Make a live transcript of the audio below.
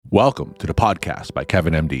Welcome to the podcast by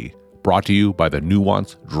KevinMD, brought to you by the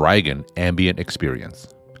Nuance Dragon Ambient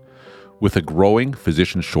Experience. With a growing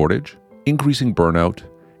physician shortage, increasing burnout,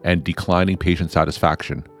 and declining patient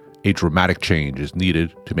satisfaction, a dramatic change is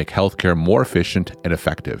needed to make healthcare more efficient and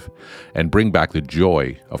effective and bring back the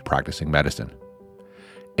joy of practicing medicine.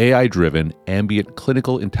 AI-driven ambient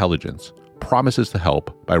clinical intelligence promises to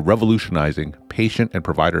help by revolutionizing patient and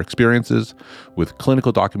provider experiences with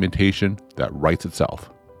clinical documentation that writes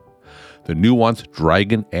itself. The Nuance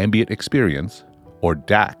Dragon Ambient Experience, or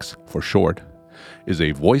DAX for short, is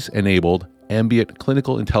a voice-enabled ambient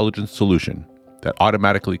clinical intelligence solution that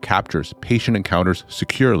automatically captures patient encounters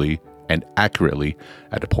securely and accurately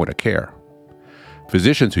at the point of care.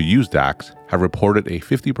 Physicians who use DAX have reported a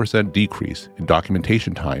 50% decrease in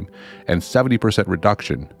documentation time and 70%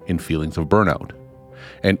 reduction in feelings of burnout.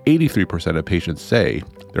 And 83% of patients say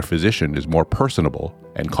their physician is more personable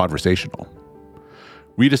and conversational.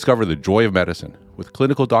 Rediscover the joy of medicine with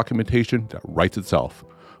clinical documentation that writes itself,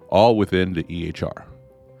 all within the EHR.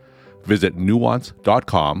 Visit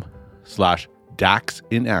nuance.com/DAX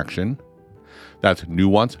in action. That's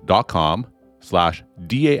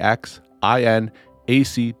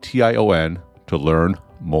nuance.com/DAXINACTION to learn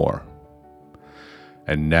more.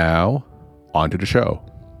 And now, on to the show.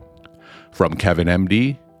 From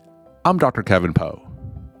KevinMD, I'm Dr. Kevin Poe,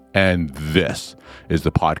 and this is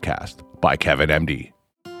the podcast by KevinMD.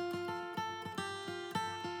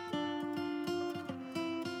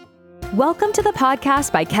 Welcome to the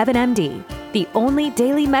podcast by KevinMD, the only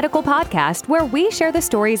daily medical podcast where we share the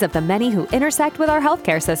stories of the many who intersect with our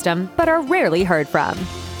healthcare system but are rarely heard from.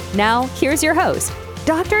 Now, here's your host,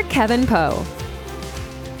 Dr. Kevin Poe.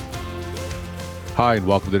 Hi, and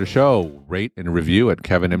welcome to the show. Rate and review at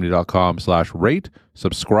kevinmd.com/rate.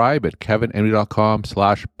 Subscribe at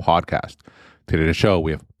kevinmd.com/podcast. Today on the show,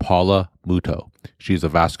 we have Paula Muto. She's a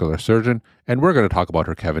vascular surgeon, and we're going to talk about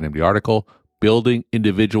her KevinMD article, Building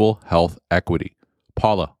Individual Health Equity.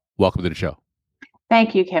 Paula, welcome to the show.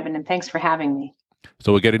 Thank you, Kevin, and thanks for having me.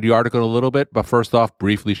 So we'll get into the article in a little bit, but first off,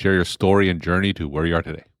 briefly share your story and journey to where you are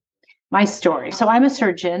today. My story. So I'm a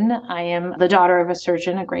surgeon. I am the daughter of a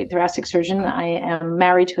surgeon, a great thoracic surgeon. I am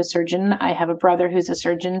married to a surgeon. I have a brother who's a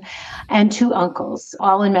surgeon and two uncles,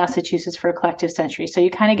 all in Massachusetts for a collective century. So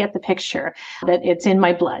you kind of get the picture that it's in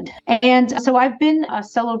my blood. And so I've been a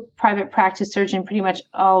solo private practice surgeon pretty much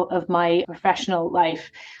all of my professional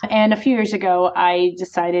life. And a few years ago, I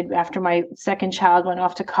decided after my second child went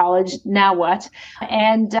off to college, now what?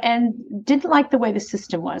 And didn't like the way the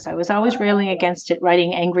system was. I was always railing against it,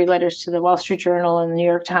 writing angry letters to the Wall Street Journal and the New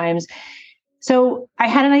York Times. So I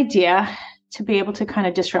had an idea to be able to kind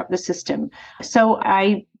of disrupt the system. So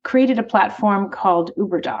I created a platform called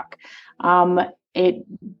UberDoc. It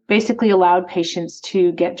basically allowed patients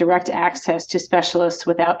to get direct access to specialists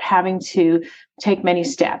without having to take many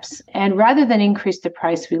steps. And rather than increase the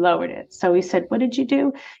price, we lowered it. So we said, what did you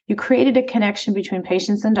do? You created a connection between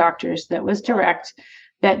patients and doctors that was direct,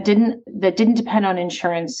 that didn't depend on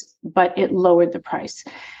insurance, but it lowered the price.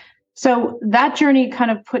 So that journey kind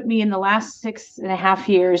of put me in the last 6.5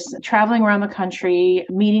 years, traveling around the country,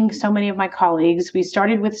 meeting so many of my colleagues. We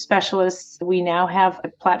started with specialists. We now have a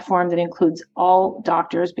platform that includes all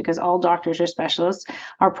doctors because all doctors are specialists,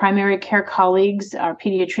 our primary care colleagues, our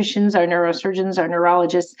pediatricians, our neurosurgeons, our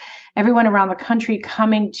neurologists, everyone around the country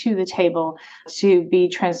coming to the table to be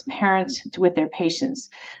transparent with their patients.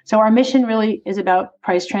 So our mission really is about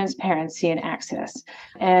price transparency and access.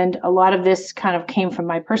 And a lot of this kind of came from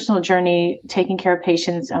my personal journey, taking care of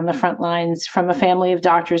patients on the front lines, from a family of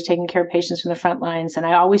doctors taking care of patients from the front lines. And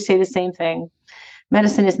I always say the same thing.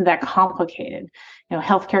 Medicine isn't that complicated.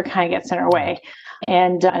 Healthcare kind of gets in our way.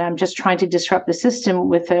 And I'm just trying to disrupt the system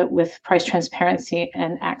with price transparency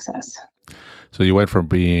and access. So you went from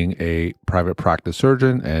being a private practice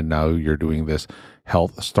surgeon, and now you're doing this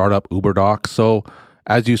health startup, UberDoc. So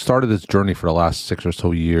as you started this journey for the last 6 or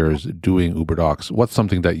so years doing UberDocs, what's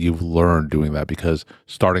something that you've learned doing that? Because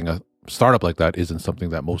starting a startup like that isn't something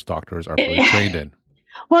that most doctors are really trained in.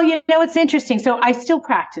 Well, it's interesting. So I still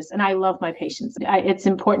practice and I love my patients. It's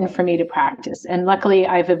important for me to practice. And luckily,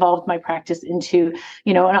 I've evolved my practice into,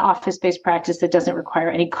 an office-based practice that doesn't require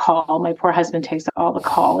any call. My poor husband takes all the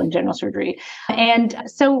call in general surgery. And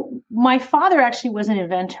so my father actually was an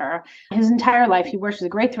inventor. His entire life, he worked as a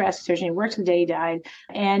great thoracic surgeon. He worked to the day he died.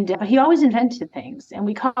 But he always invented things. And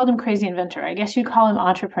we called him crazy inventor. I guess you'd call him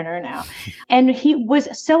entrepreneur now. And he was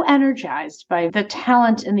so energized by the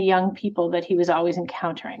talent in the young people that he was always encountering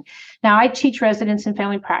encountering. Now, I teach residents in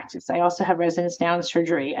family practice. I also have residents now in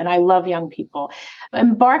surgery, and I love young people.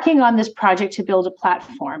 Embarking on this project to build a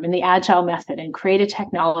platform in the agile method and create a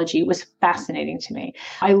technology was fascinating to me.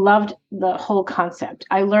 I loved the whole concept.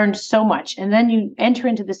 I learned so much. And then you enter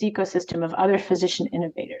into this ecosystem of other physician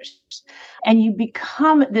innovators, and you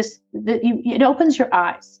become it opens your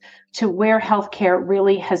eyes to where healthcare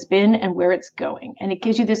really has been and where it's going. And it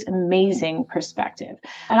gives you this amazing perspective.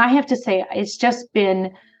 And I have to say, it's just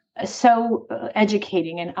been so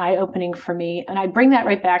educating and eye-opening for me. And I bring that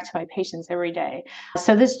right back to my patients every day.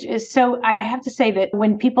 I have to say that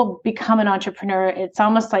when people become an entrepreneur, it's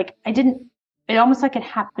almost like it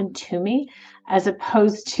happened to me, as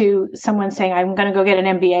opposed to someone saying, I'm going to go get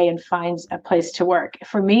an MBA and find a place to work.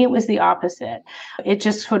 For me, it was the opposite. It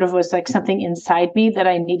just sort of was like something inside me that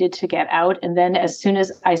I needed to get out. And then as soon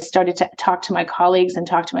as I started to talk to my colleagues and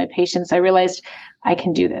talk to my patients, I realized I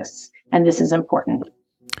can do this. And this is important.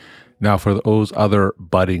 Now, for those other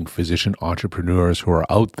budding physician entrepreneurs who are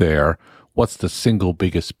out there, what's the single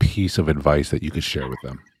biggest piece of advice that you could share with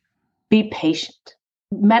them? Be patient.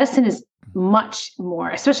 Medicine is much more,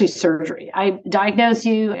 especially surgery. I diagnose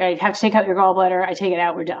you, I have to take out your gallbladder, I take it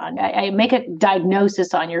out, we're done. I make a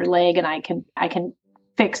diagnosis on your leg and I can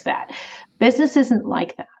fix that. Business isn't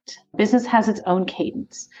like that. Business has its own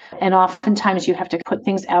cadence. And oftentimes you have to put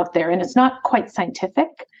things out there, and it's not quite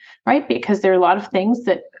scientific, right? Because there are a lot of things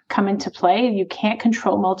that come into play. You can't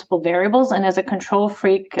control multiple variables. And as a control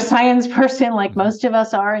freak science person, like most of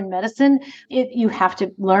us are in medicine, you have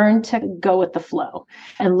to learn to go with the flow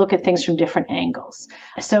and look at things from different angles.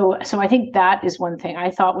 So I think that is one thing.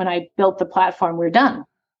 I thought when I built the platform, we're done,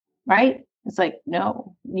 right? It's like,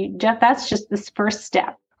 no, that's just this first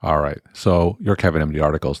step. All right. So your KevinMD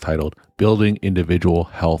article is titled Building Individual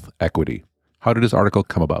Health Equity. How did this article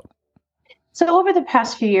come about? So over the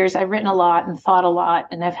past few years, I've written a lot and thought a lot,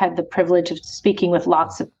 and I've had the privilege of speaking with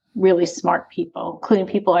lots of really smart people, including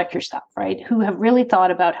people like yourself, right, who have really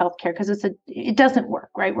thought about healthcare, because it doesn't work,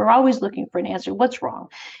 right? We're always looking for an answer. What's wrong?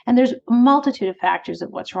 And there's a multitude of factors of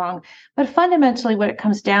what's wrong. But fundamentally, what it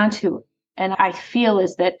comes down to, and I feel,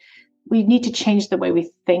 is that we need to change the way we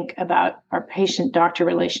think about our patient-doctor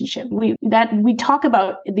relationship. We talk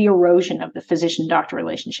about the erosion of the physician-doctor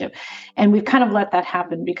relationship, and we've kind of let that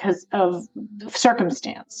happen because of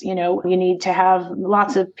circumstance. You need to have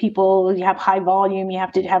lots of people, you have high volume, you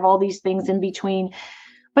have to have all these things in between.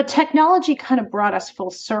 But technology kind of brought us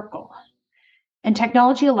full circle, and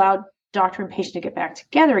technology allowed doctor and patient to get back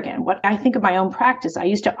together again. What I think of my own practice, I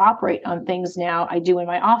used to operate on things now I do in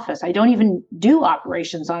my office. I don't even do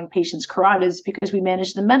operations on patients' carotids because we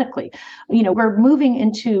manage them medically. We're moving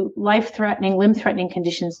into life-threatening, limb-threatening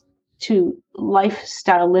conditions to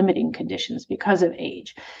lifestyle-limiting conditions because of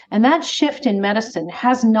age. And that shift in medicine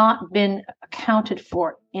has not been accounted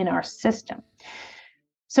for in our system.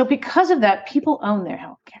 So because of that, people own their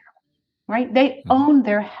healthcare, right? They own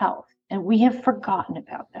their health. And we have forgotten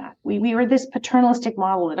about that. We were this paternalistic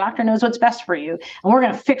model. The doctor knows what's best for you, and we're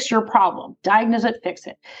going to fix your problem, diagnose it, fix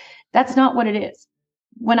it. That's not what it is.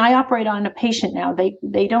 When I operate on a patient now,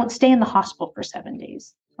 they don't stay in the hospital for 7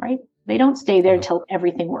 days, right? They don't stay there until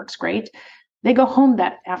everything works great. They go home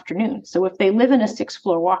that afternoon. So if they live in a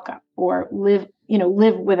 6th-floor walk-up or live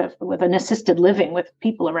with an assisted living with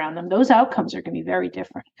people around them, those outcomes are going to be very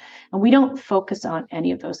different. And we don't focus on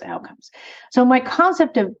any of those outcomes. So my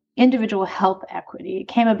concept of individual health equity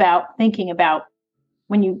came about thinking about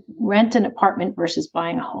when you rent an apartment versus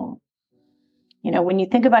buying a home. When you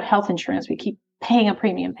think about health insurance, we keep paying a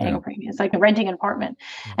premium. It's like renting an apartment.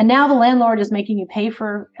 And now the landlord is making you pay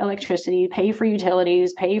for electricity, pay for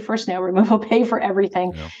utilities, pay for snow removal, pay for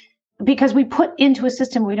everything. Yeah. Because we put into a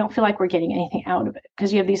system, we don't feel like we're getting anything out of it,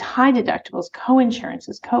 because you have these high deductibles,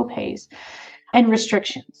 co-insurances, co-pays, and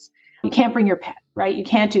restrictions. You can't bring your pet, right? You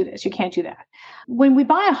can't do this, you can't do that. When we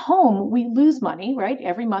buy a home, we lose money, right?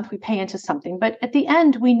 Every month we pay into something, but at the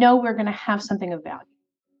end, we know we're going to have something of value.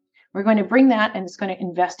 We're going to bring that, and it's going to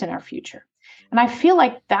invest in our future. And I feel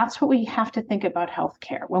like that's what we have to think about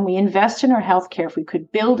healthcare. When we invest in our healthcare, if we could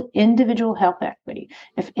build individual health equity,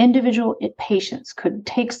 if individual patients could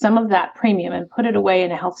take some of that premium and put it away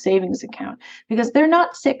in a health savings account, because they're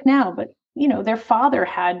not sick now, but their father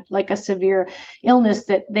had like a severe illness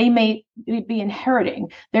that they may be inheriting.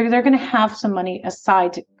 They're going to have some money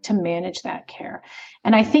aside to manage that care.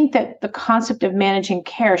 And I think that the concept of managing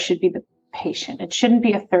care should be the patient. It shouldn't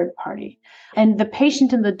be a third party. And the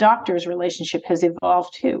patient and the doctor's relationship has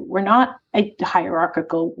evolved too. We're not a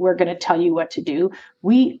hierarchical, we're going to tell you what to do.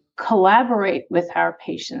 We collaborate with our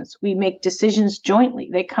patients. We make decisions jointly.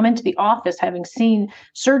 They come into the office having seen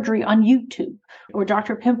surgery on YouTube or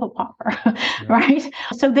Dr. Pimple Popper, right?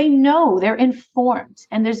 So they know, they're informed.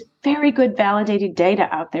 And there's very good validated data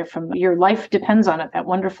out there from Your Life Depends on It, that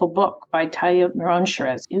wonderful book by Talia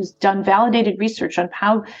Miron-Sherez, who's done validated research on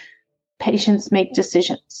how patients make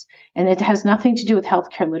decisions. And it has nothing to do with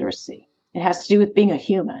healthcare literacy. It has to do with being a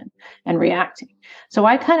human and reacting. So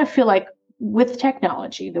I kind of feel like with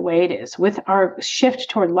technology, the way it is, with our shift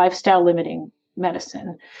toward lifestyle limiting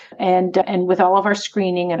medicine and with all of our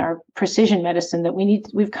screening and our precision medicine, that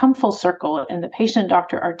we've come full circle, and the patient and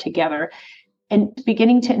doctor are together and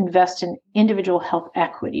beginning to invest in individual health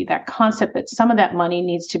equity, that concept that some of that money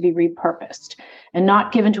needs to be repurposed and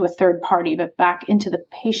not given to a third party, but back into the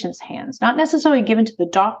patient's hands, not necessarily given to the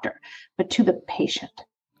doctor, but to the patient,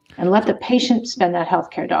 and let the patient spend that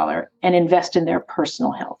healthcare dollar and invest in their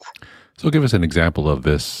personal health. So give us an example of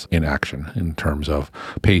this in action in terms of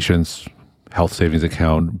patients, health savings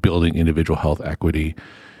account, building individual health equity.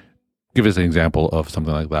 Give us an example of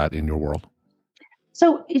something like that in your world.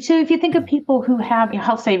 So if you think of people who have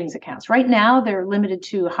health savings accounts, right now they're limited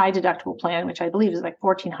to a high deductible plan, which I believe is like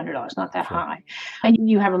 $1,400, not that high. And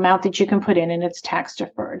you have amount that you can put in, and it's tax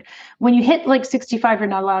deferred. When you hit like 65, you're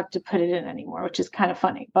not allowed to put it in anymore, which is kind of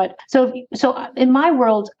funny. But so in my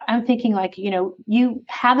world, I'm thinking like, you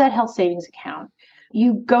have that health savings account,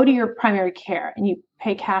 you go to your primary care and you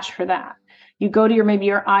pay cash for that. You go to maybe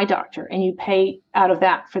your eye doctor and you pay out of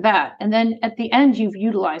that for that. And then at the end, you've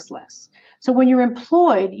utilized less. So when you're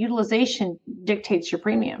employed, utilization dictates your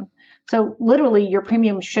premium. So literally your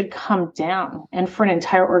premium should come down, and for an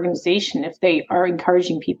entire organization if they are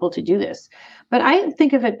encouraging people to do this. But I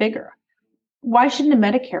think of it bigger. Why shouldn't a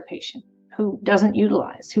Medicare patient who doesn't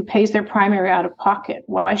utilize, who pays their primary out of pocket,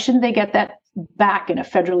 why shouldn't they get that back in a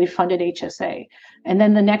federally funded HSA? And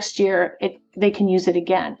then the next year they can use it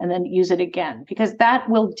again and then use it again, because that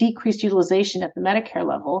will decrease utilization at the Medicare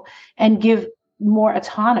level and give more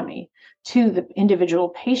autonomy to the individual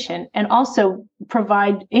patient, and also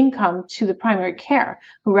provide income to the primary care,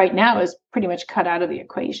 who right now is pretty much cut out of the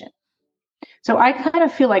equation. So I kind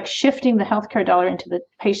of feel like shifting the healthcare dollar into the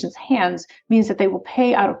patient's hands means that they will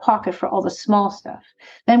pay out of pocket for all the small stuff.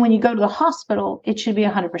 Then when you go to the hospital, it should be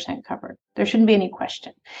 100% covered. There shouldn't be any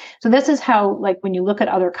question. So this is how, like when you look at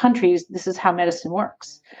other countries, this is how medicine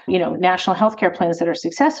works. National healthcare plans that are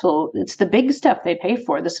successful, it's the big stuff they pay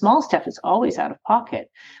for. The small stuff is always out of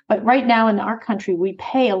pocket. But right now in our country, we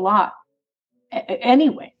pay a lot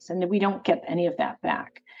anyways, and we don't get any of that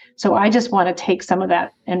back. So I just want to take some of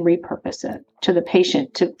that and repurpose it to the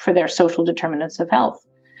patient, for their social determinants of health,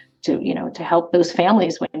 to help those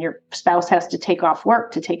families when your spouse has to take off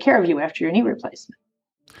work to take care of you after your knee replacement.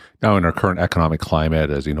 Now, in our current economic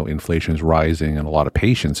climate, as inflation is rising, and a lot of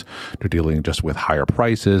patients are dealing just with higher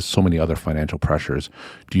prices, so many other financial pressures.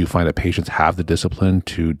 Do you find that patients have the discipline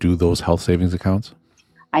to do those health savings accounts?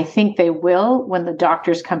 I think they will when the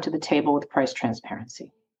doctors come to the table with price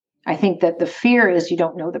transparency. I think that the fear is you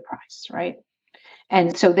don't know the price, right?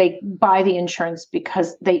 And so they buy the insurance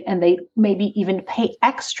because they maybe even pay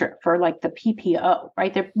extra for like the PPO,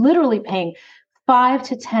 right? They're literally paying $5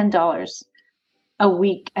 to $10 a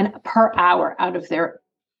week and per hour out of their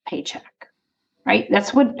paycheck, right?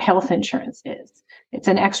 That's what health insurance is. It's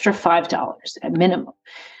an extra $5 at minimum.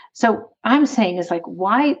 So I'm saying is like,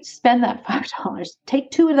 why spend that $5?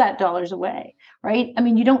 Take $2 of that dollars away, right? I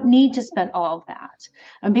mean, you don't need to spend all of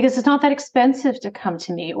that because it's not that expensive to come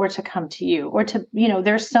to me or to come to you or to,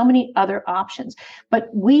 there's so many other options, but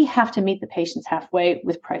we have to meet the patients halfway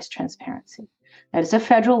with price transparency. That is a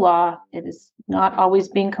federal law. It is not always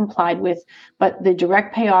being complied with, but the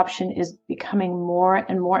direct pay option is becoming more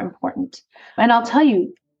and more important. And I'll tell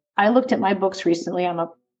you, I looked at my books recently. I'm a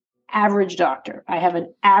average doctor. I have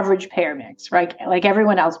an average payer mix, right? Like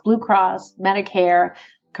everyone else, Blue Cross, Medicare,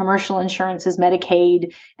 commercial insurances,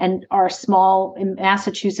 Medicaid, and our small in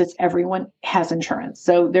Massachusetts, everyone has insurance.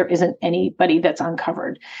 So there isn't anybody that's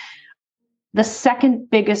uncovered. The second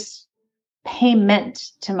biggest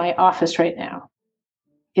payment to my office right now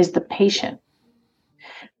is the patient.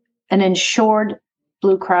 An insured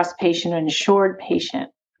Blue Cross patient, an insured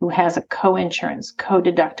patient who has a co-insurance,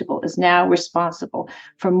 co-deductible, is now responsible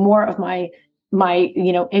for more of my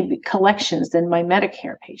collections than my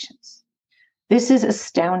Medicare patients. This is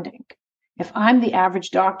astounding. If I'm the average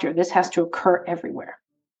doctor, this has to occur everywhere.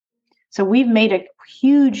 So we've made a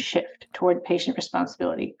huge shift toward patient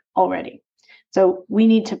responsibility already. So we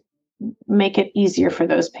need to make it easier for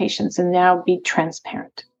those patients and now be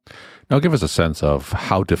transparent. Now, give us a sense of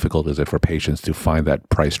how difficult is it for patients to find that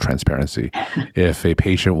price transparency. If a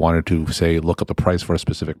patient wanted to, say, look up the price for a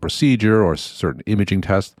specific procedure or a certain imaging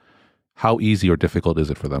test, how easy or difficult is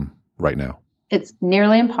it for them right now? It's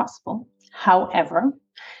nearly impossible. However,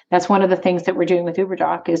 that's one of the things that we're doing with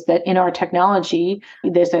UberDoc is that in our technology,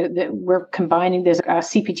 we're combining, there's a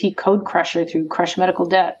CPT code crusher through Crush Medical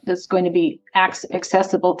Debt that's going to be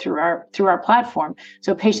accessible through our platform.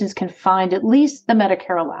 So patients can find at least the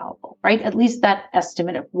Medicare allowable, right? At least that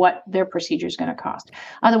estimate of what their procedure is going to cost.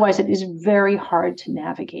 Otherwise, it is very hard to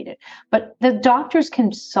navigate it. But the doctors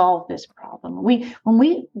can solve this problem. When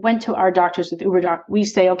we went to our doctors with UberDoc, we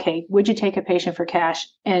say, okay, would you take a patient for cash?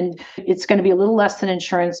 And it's going to be a little less than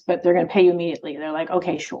insurance, but they're going to pay you immediately. They're like,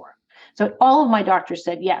 okay, sure. So all of my doctors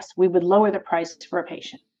said, yes, we would lower the price for a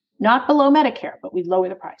patient, not below Medicare, but we'd lower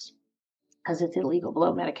the price because it's illegal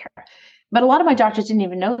below Medicare. But a lot of my doctors didn't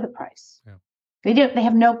even know the price. Yeah. They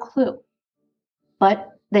have no clue, but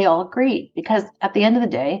they all agreed because at the end of the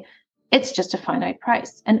day, it's just a finite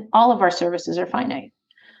price and all of our services are finite.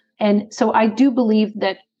 And so I do believe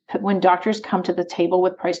that when doctors come to the table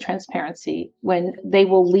with price transparency, when they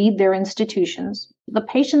will lead their institutions, the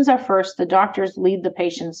patients are first, the doctors lead the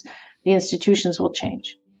patients, the institutions will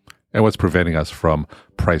change. And what's preventing us from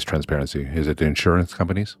price transparency? Is it the insurance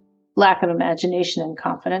companies? Lack of imagination and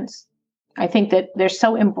confidence. I think that they're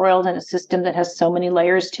so embroiled in a system that has so many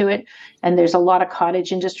layers to it, and there's a lot of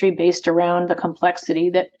cottage industry based around the complexity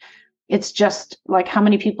that it's just like, how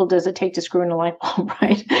many people does it take to screw in a light bulb,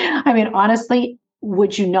 right? I mean, honestly,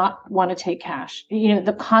 would you not want to take cash?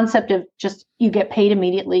 The concept of just you get paid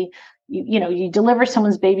immediately, you deliver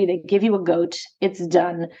someone's baby, they give you a goat, it's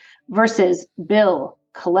done, versus bill,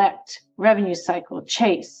 collect, revenue cycle,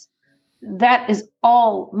 chase. That is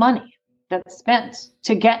all money that's spent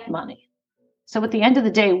to get money. So at the end of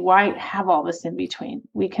the day, why have all this in between?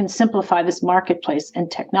 We can simplify this marketplace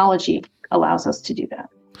and technology allows us to do that.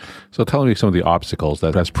 So tell me some of the obstacles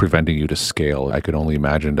that's preventing you to scale. I could only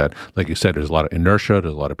imagine that, like you said, there's a lot of inertia,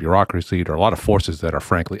 there's a lot of bureaucracy, there are a lot of forces that are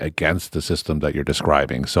frankly against the system that you're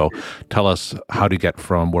describing. So tell us how to get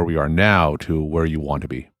from where we are now to where you want to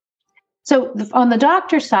be. So on the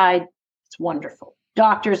doctor side, it's wonderful.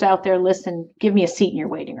 Doctors out there, listen, give me a seat in your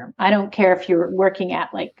waiting room. I don't care if you're working at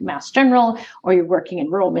like Mass General or you're working in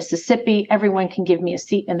rural Mississippi, everyone can give me a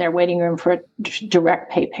seat in their waiting room for a direct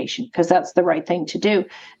pay patient because that's the right thing to do.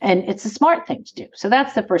 And it's a smart thing to do. So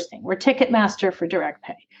that's the first thing. We're Ticketmaster for direct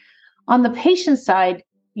pay. On the patient side,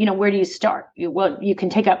 where do you start? You can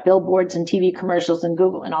take up billboards and TV commercials and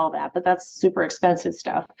Google and all that, but that's super expensive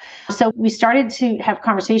stuff. So we started to have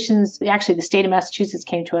conversations. Actually, the state of Massachusetts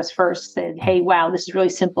came to us first, said, hey, wow, this is really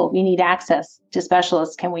simple. We need access to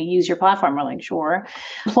specialists. Can we use your platform? We're like, sure.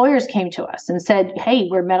 Employers came to us and said, hey,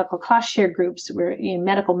 we're medical cost share groups. We're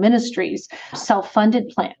medical ministries, self-funded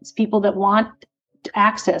plans, people that want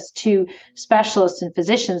access to specialists and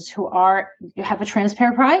physicians who have a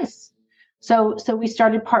transparent price. So we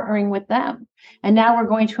started partnering with them. And now we're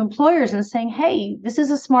going to employers and saying, hey, this is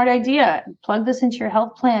a smart idea. Plug this into your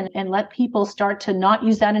health plan and let people start to not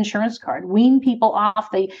use that insurance card. Wean people off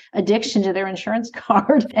the addiction to their insurance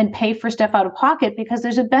card and pay for stuff out of pocket because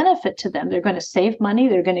there's a benefit to them. They're going to save money.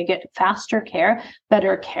 They're going to get faster care,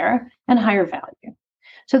 better care, and higher value.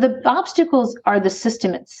 So the obstacles are the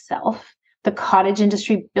system itself. The cottage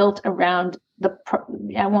industry built around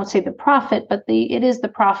I won't say the profit, but it is the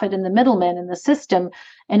profit and the middlemen in the system.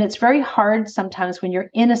 And it's very hard sometimes when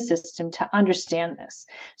you're in a system to understand this.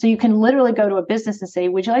 So you can literally go to a business and say,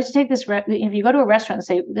 would you like to take this? If you go to a restaurant and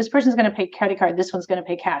say, this person's going to pay credit card, this one's going to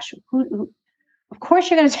pay cash. Of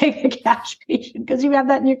course, you're going to take the cash patient because you have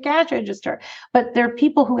that in your cash register. But there are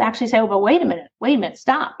people who actually say, oh, but wait a minute,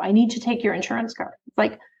 stop. I need to take your insurance card. It's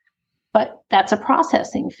like, but that's a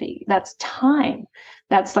processing fee. That's time.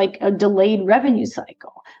 That's like a delayed revenue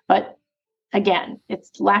cycle. But again,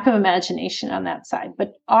 it's lack of imagination on that side.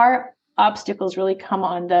 But our obstacles really come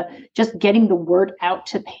on just getting the word out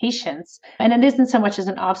to patients. And it isn't so much as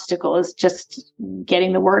an obstacle as just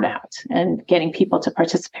getting the word out and getting people to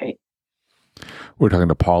participate. We're talking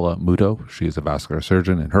to Paula Muto. She is a vascular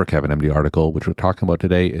surgeon, and her KevinMD article, which we're talking about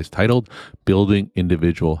today, is titled Building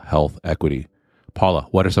Individual Health Equity. Paula,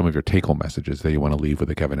 what are some of your take-home messages that you want to leave with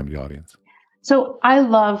the KevinMD audience? So I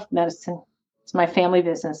love medicine. It's my family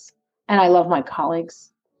business, and I love my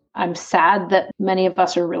colleagues. I'm sad that many of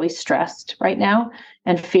us are really stressed right now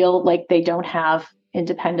and feel like they don't have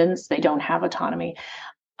independence, they don't have autonomy.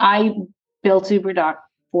 I built UberDoc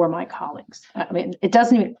for my colleagues. I mean, it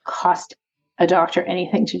doesn't even cost a doctor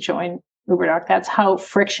anything to join UberDoc. That's how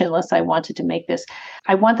frictionless I wanted to make this.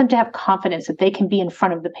 I want them to have confidence that they can be in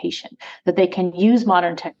front of the patient, that they can use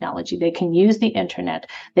modern technology, they can use the internet,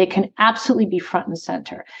 they can absolutely be front and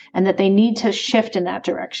center, and that they need to shift in that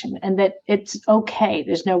direction, and that it's okay.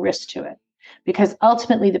 There's no risk to it. Because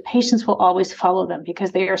ultimately the patients will always follow them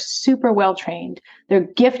because they are super well trained. They're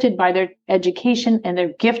gifted by their education and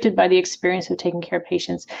they're gifted by the experience of taking care of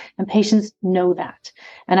patients. And patients know that.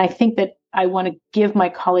 And I think that I want to give my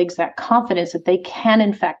colleagues that confidence that they can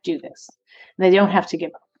in fact do this. And they don't have to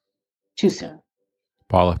give up too soon.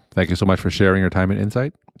 Paula, thank you so much for sharing your time and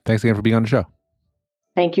insight. Thanks again for being on the show.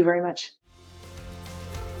 Thank you very much.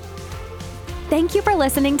 Thank you for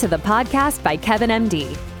listening to the podcast by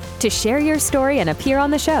KevinMD. To share your story and appear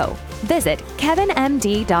on the show, visit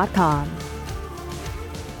KevinMD.com.